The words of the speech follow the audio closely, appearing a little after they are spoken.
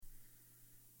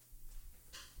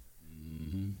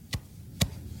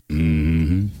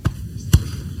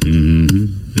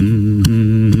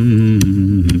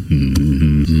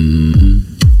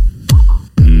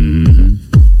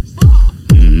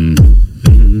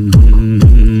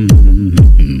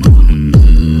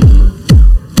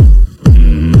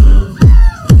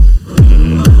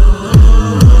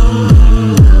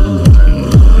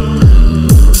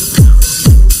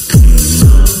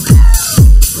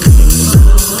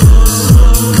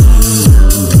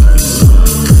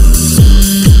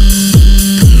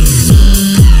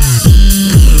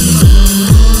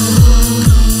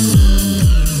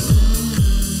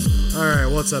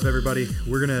up, everybody?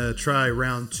 We're going to try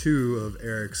round 2 of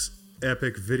Eric's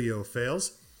epic video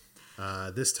fails.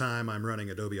 This time I'm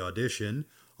running Adobe Audition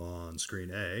on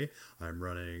screen A. I'm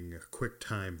running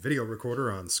QuickTime Video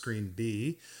Recorder on screen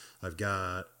B. I've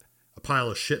got a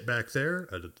pile of shit back there,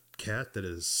 a cat that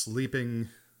is sleeping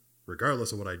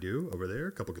regardless of what I do over there,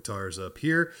 a couple guitars up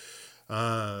here.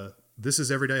 This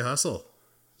is Everyday Hustle.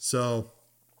 So,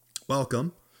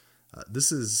 welcome.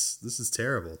 This is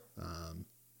terrible.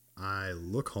 I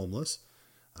look homeless.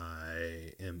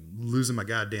 I am losing my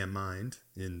goddamn mind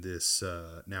in this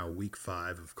now week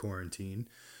 5 of quarantine.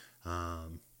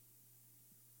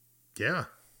 Yeah,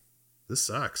 this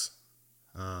sucks.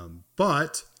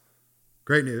 But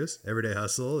great news. Everyday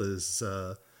Hustle is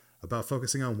about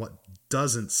focusing on what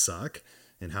doesn't suck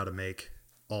and how to make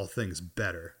all things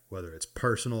better, whether it's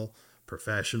personal,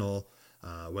 professional,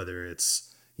 whether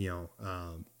it's,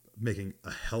 making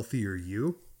a healthier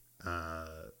you,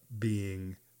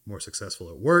 being more successful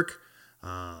at work,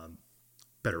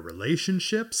 better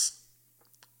relationships,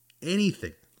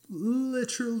 anything,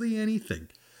 literally anything.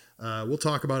 We'll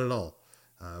talk about it all.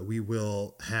 We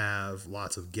will have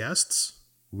lots of guests.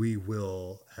 We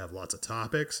will have lots of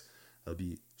topics. It'll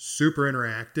be super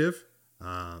interactive.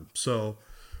 So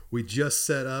we just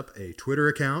set up a Twitter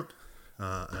account,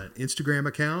 an Instagram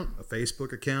account, a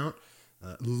Facebook account,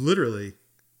 literally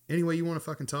any way you want to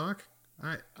fucking talk.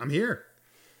 I'm here.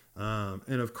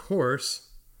 And of course,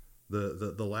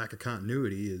 the lack of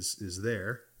continuity is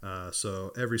there.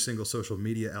 So every single social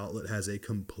media outlet has a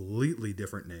completely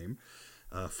different name.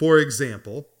 For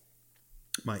example,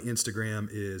 my Instagram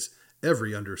is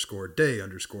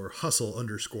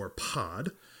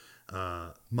every_day_hustle_pod.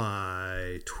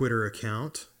 My Twitter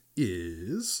account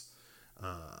is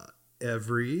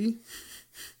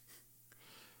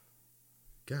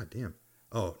goddamn.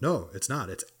 Oh, no, it's not.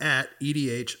 It's at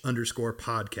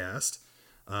EDH_podcast.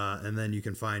 And then you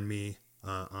can find me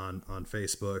on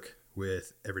Facebook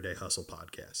with Everyday Hustle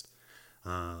Podcast.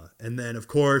 And then, of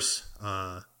course,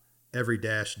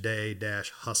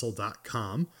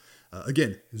 every-day-hustle.com.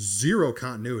 Again, zero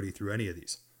continuity through any of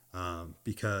these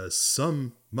because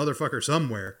some motherfucker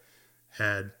somewhere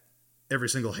had every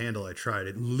single handle I tried.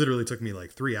 It literally took me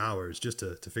like 3 hours just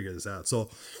to figure this out. So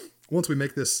once we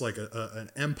make this like an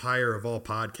empire of all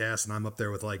podcasts, and I'm up there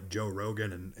with like Joe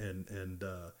Rogan and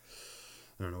I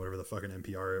don't know, whatever the fucking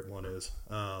NPR one is,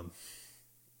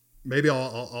 maybe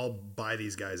I'll buy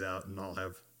these guys out and I'll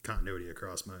have continuity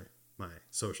across my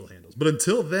social handles. But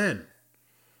until then,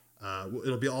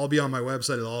 it'll all be on my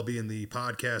website. It'll all be in the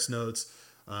podcast notes.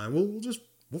 And we'll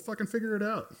fucking figure it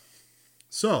out.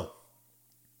 So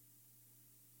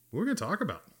what we're going to talk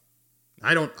about.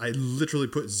 I literally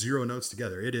put 0 notes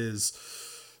together. It is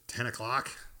 10 o'clock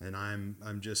and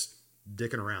I'm just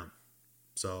dicking around.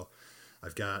 So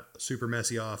I've got a super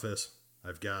messy office.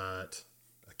 I've got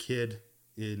a kid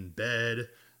in bed.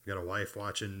 I've got a wife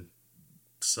watching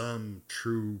some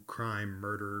true crime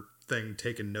murder thing,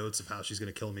 taking notes of how she's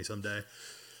going to kill me someday.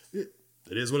 It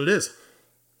is what it is.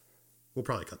 We'll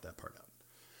probably cut that part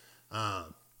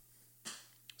out.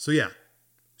 So yeah,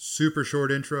 super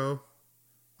short intro.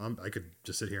 I could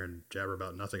just sit here and jabber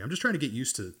about nothing. I'm just trying to get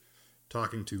used to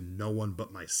talking to no one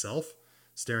but myself,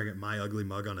 staring at my ugly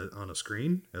mug on a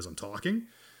screen as I'm talking.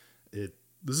 This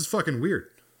is fucking weird.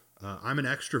 I'm an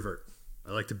extrovert.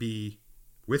 I like to be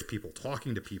with people,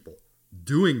 talking to people,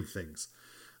 doing things.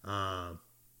 And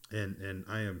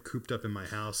I am cooped up in my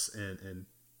house and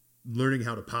learning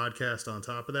how to podcast on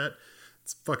top of that.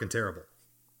 It's fucking terrible.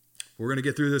 We're going to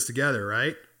get through this together,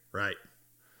 right? Right.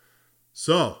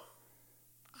 So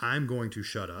I'm going to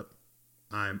shut up.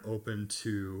 I'm open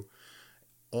to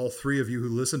all 3 of you who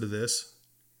listen to this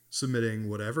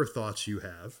submitting whatever thoughts you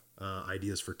have,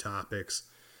 ideas for topics,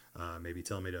 maybe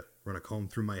tell me to run a comb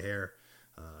through my hair,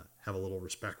 have a little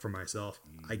respect for myself.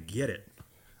 I get it.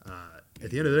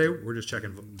 At the end of the day, we're just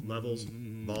checking levels,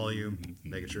 volume,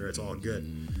 making sure it's all good.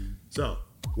 So,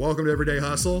 welcome to Everyday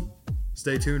Hustle.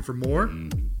 Stay tuned for more.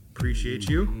 Appreciate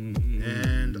you.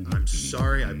 And I'm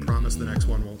sorry, I promise the next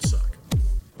one won't suck.